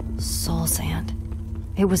 Soul sand.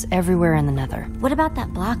 It was everywhere in the nether. What about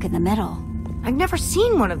that block in the middle? I've never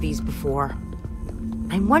seen one of these before.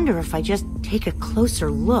 I wonder if I just take a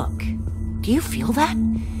closer look. Do you feel that?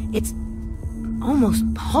 It's almost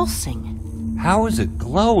pulsing. How is it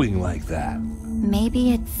glowing like that?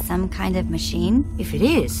 Maybe it's some kind of machine? If it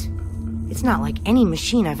is, it's not like any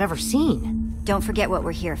machine I've ever seen. Don't forget what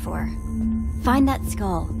we're here for. Find that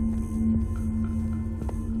skull.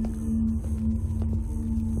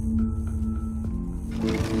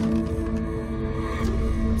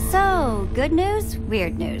 So, good news,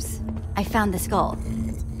 weird news. I found the skull.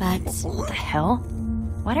 But what the hell?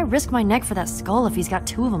 Why'd I risk my neck for that skull if he's got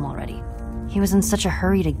two of them already? He was in such a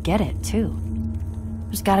hurry to get it, too.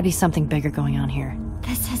 There's gotta be something bigger going on here.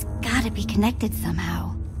 This has gotta be connected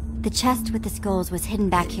somehow. The chest with the skulls was hidden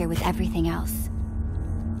back here with everything else.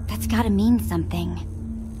 That's gotta mean something.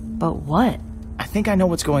 But what? I think I know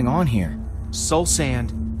what's going on here. Soul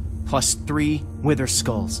sand plus 3 wither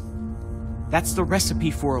skulls. That's the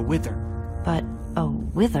recipe for a wither. But a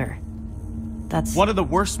wither? That's one of the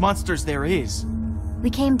worst monsters there is. We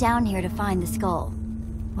came down here to find the skull.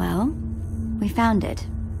 Well, we found it.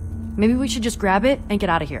 Maybe we should just grab it and get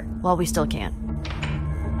out of here while we still can.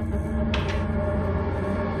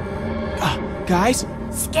 Guys?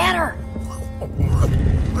 Scatter!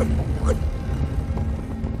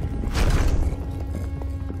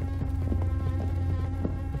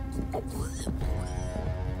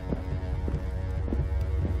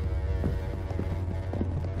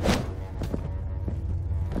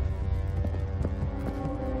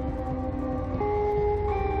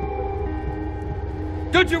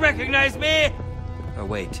 Don't you recognize me? Oh,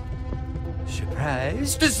 wait.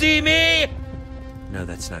 Surprised to see me? No,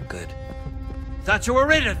 that's not good. Thought you were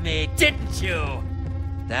rid of me, didn't you?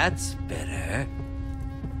 That's better.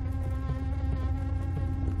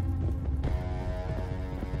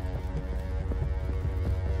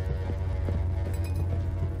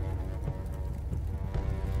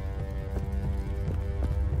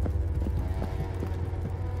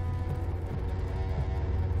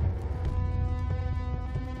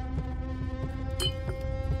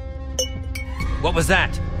 What was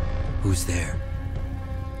that? Who's there?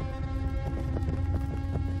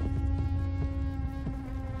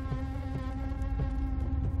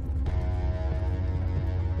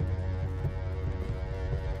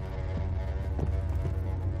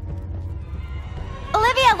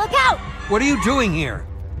 Olivia, look out! What are you doing here?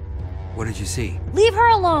 What did you see? Leave her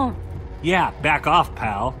alone. Yeah, back off,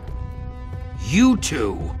 pal. You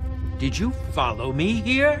two! Did you follow me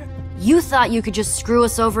here? You thought you could just screw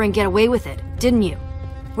us over and get away with it, didn't you?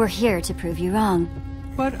 We're here to prove you wrong.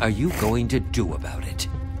 What are you going to do about it?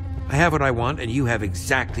 I have what I want, and you have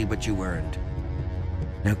exactly what you earned.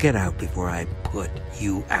 Now get out before I put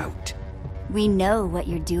you out. We know what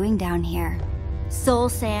you're doing down here. Soul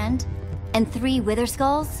sand and 3 wither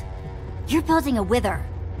skulls? You're building a wither.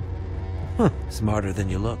 Huh, smarter than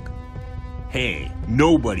you look. Hey,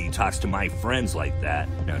 nobody talks to my friends like that.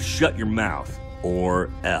 Now shut your mouth, or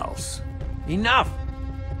else. Enough!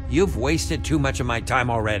 You've wasted too much of my time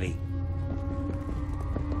already.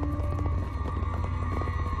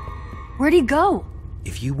 Where'd he go?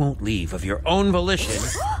 If you won't leave of your own volition,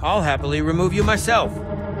 I'll happily remove you myself.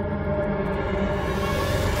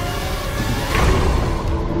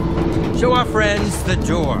 Show our friends the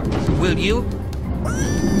door, will you?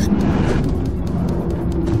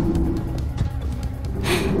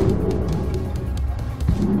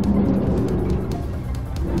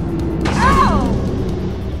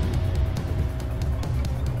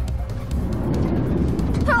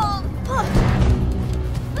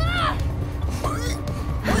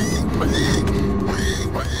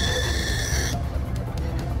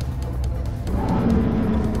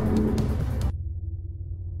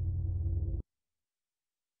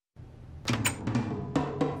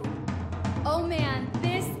 Oh man,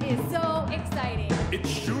 this is so exciting. It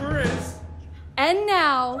sure is. And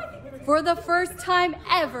now, for the first time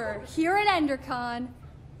ever here at EnderCon,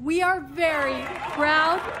 we are very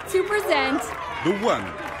proud to present The one,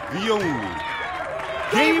 the only.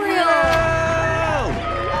 Gabriel!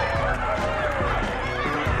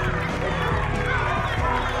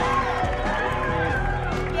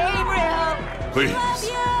 Please,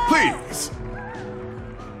 please.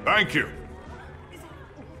 Thank you.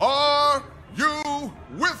 Are you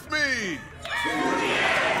with me?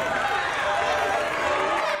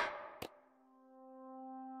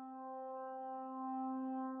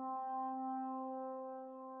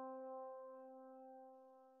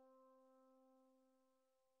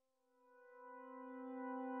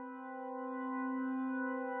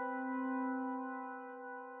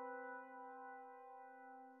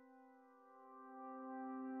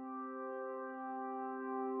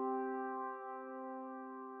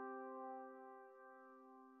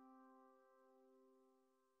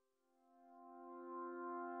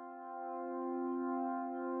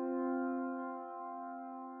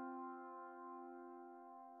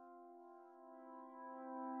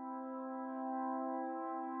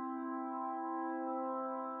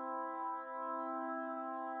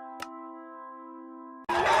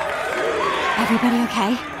 Everybody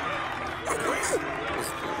okay?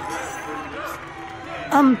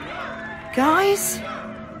 Guys?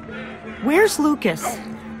 Where's Lucas?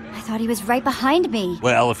 I thought he was right behind me.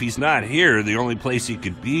 Well, if he's not here, the only place he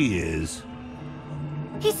could be is...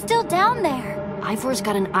 He's still down there. Ivor's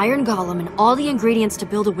got an iron golem and all the ingredients to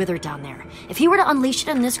build a wither down there. If he were to unleash it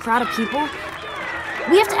on this crowd of people,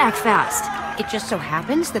 we have to act fast. It just so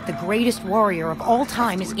happens that the greatest warrior of all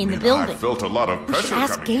time is in the building. I felt a lot of We should pressure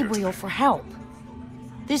ask coming here. Gabriel for help.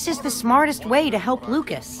 This is the smartest way to help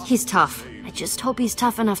Lucas. He's tough. I just hope he's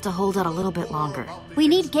tough enough to hold out a little bit longer. We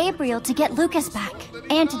need Gabriel to get Lucas back,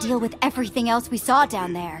 and to deal with everything else we saw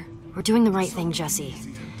down there. We're doing the right thing, Jesse.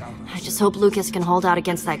 I just hope Lucas can hold out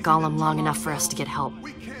against that golem long enough for us to get help.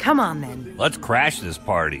 Come on, then. Let's crash this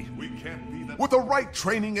party. With the right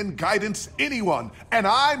training and guidance, anyone, and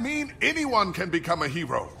I mean anyone, can become a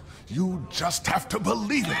hero. You just have to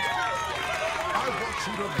believe it. I want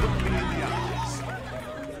you to look me in the eyes.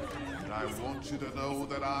 And I want you to know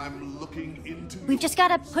that I'm looking into We've just got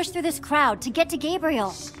to push through this crowd to get to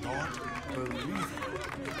Gabriel. Start believing.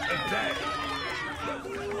 And then...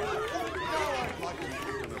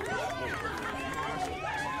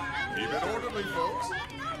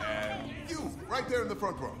 And you, right there in the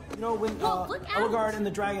front row. You know, when Eligard and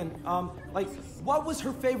the dragon, like, what was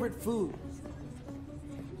her favorite food?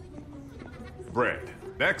 Bread.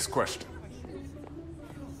 Next question.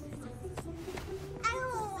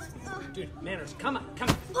 Dude, manners, come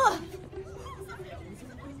on.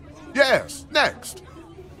 Yes, next.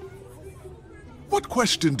 What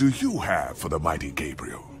question do you have for the mighty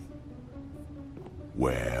Gabriel?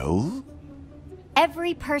 Well?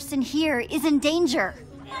 Every person here is in danger.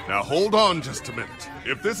 Now hold on just a minute.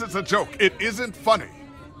 If this is a joke, it isn't funny.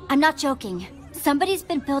 I'm not joking. Somebody's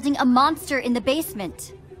been building a monster in the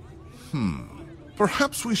basement.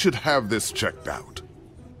 Perhaps we should have this checked out.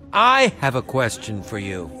 I have a question for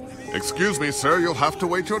you. Excuse me, sir, you'll have to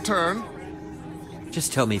wait your turn.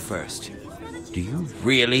 Just tell me first. Do you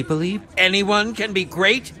really believe anyone can be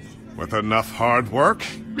great? With enough hard work,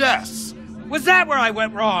 yes. Was that where I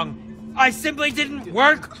went wrong? I simply didn't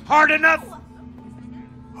work hard enough?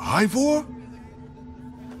 Ivor?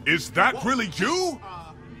 Is that really you?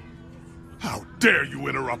 How dare you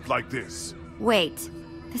interrupt like this? Wait,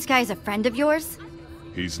 this guy's a friend of yours?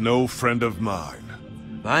 He's no friend of mine.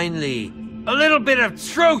 Finally, a little bit of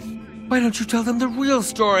truth! Why don't you tell them the real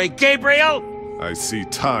story, Gabriel? I see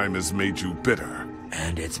time has made you bitter.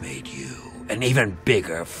 And it's made you an even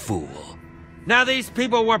bigger fool. Now these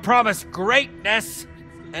people were promised greatness,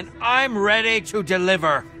 and I'm ready to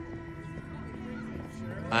deliver.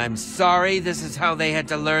 I'm sorry this is how they had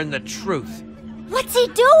to learn the truth. What's he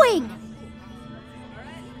doing?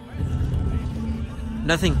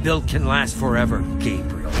 Nothing built can last forever,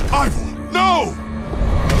 Gabriel. Ivor, no!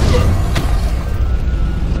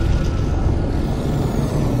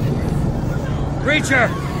 Creature,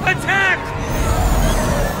 attack!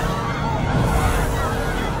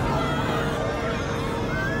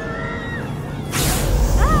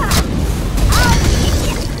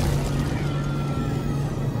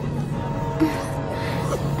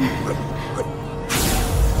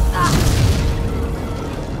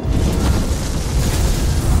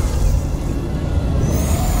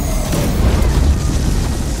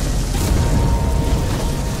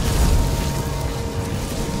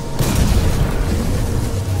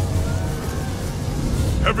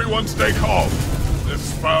 Everyone stay calm.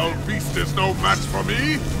 This foul beast is no match for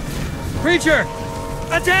me. Creature,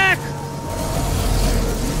 attack!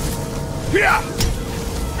 Here!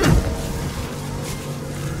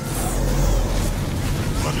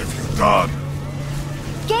 What have you done?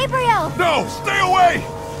 Gabriel! No, stay away!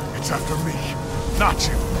 It's after me, not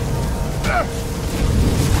you.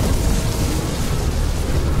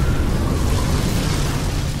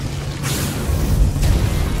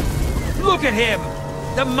 Look at him!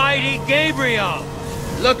 The mighty Gabriel!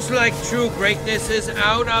 Looks like true greatness is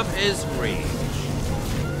out of his reach.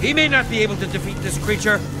 He may not be able to defeat this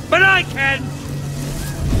creature, but I can!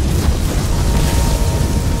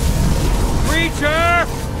 Creature,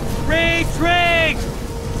 retreat!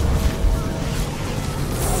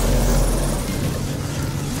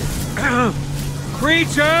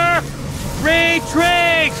 Creature,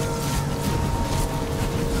 retreat!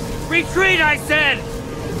 Retreat, I said!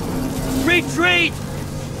 Retreat!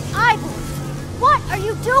 Ivor, what are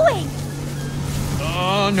you doing?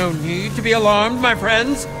 Oh, no need to be alarmed, my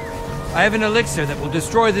friends. I have an elixir that will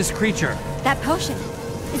destroy this creature. That potion.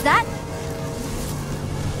 Is that?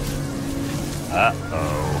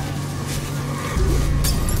 Uh-oh.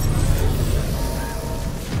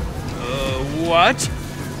 What?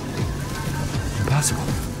 Impossible.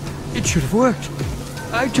 It should have worked.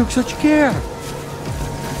 I took such care.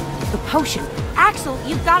 The potion. Axel,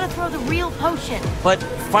 you've got to throw the real potion. But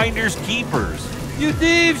finders keepers. You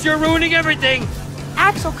thieves, you're ruining everything.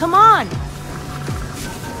 Axel, come on.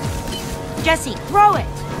 Jesse, throw it.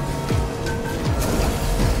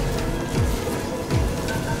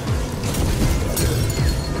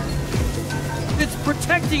 It's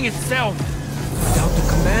protecting itself. Without the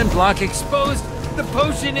command block exposed, the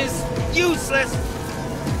potion is useless.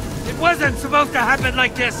 It wasn't supposed to happen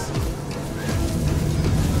like this.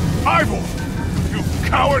 Ivor! You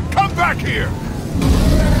coward! Come back here!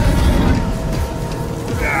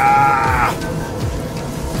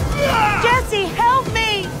 Jesse, help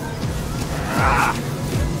me!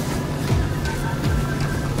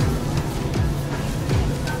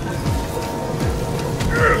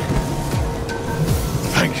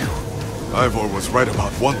 Thank you. Ivor was right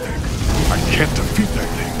about one thing. I can't defeat that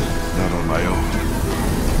thing. Not on my own.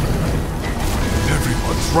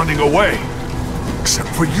 Everyone's running away. Except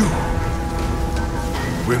for you.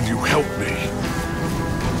 Will you help me?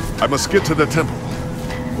 I must get to the temple.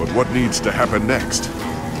 But what needs to happen next?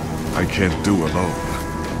 I can't do alone.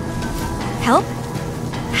 Help?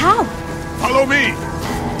 How? Follow me!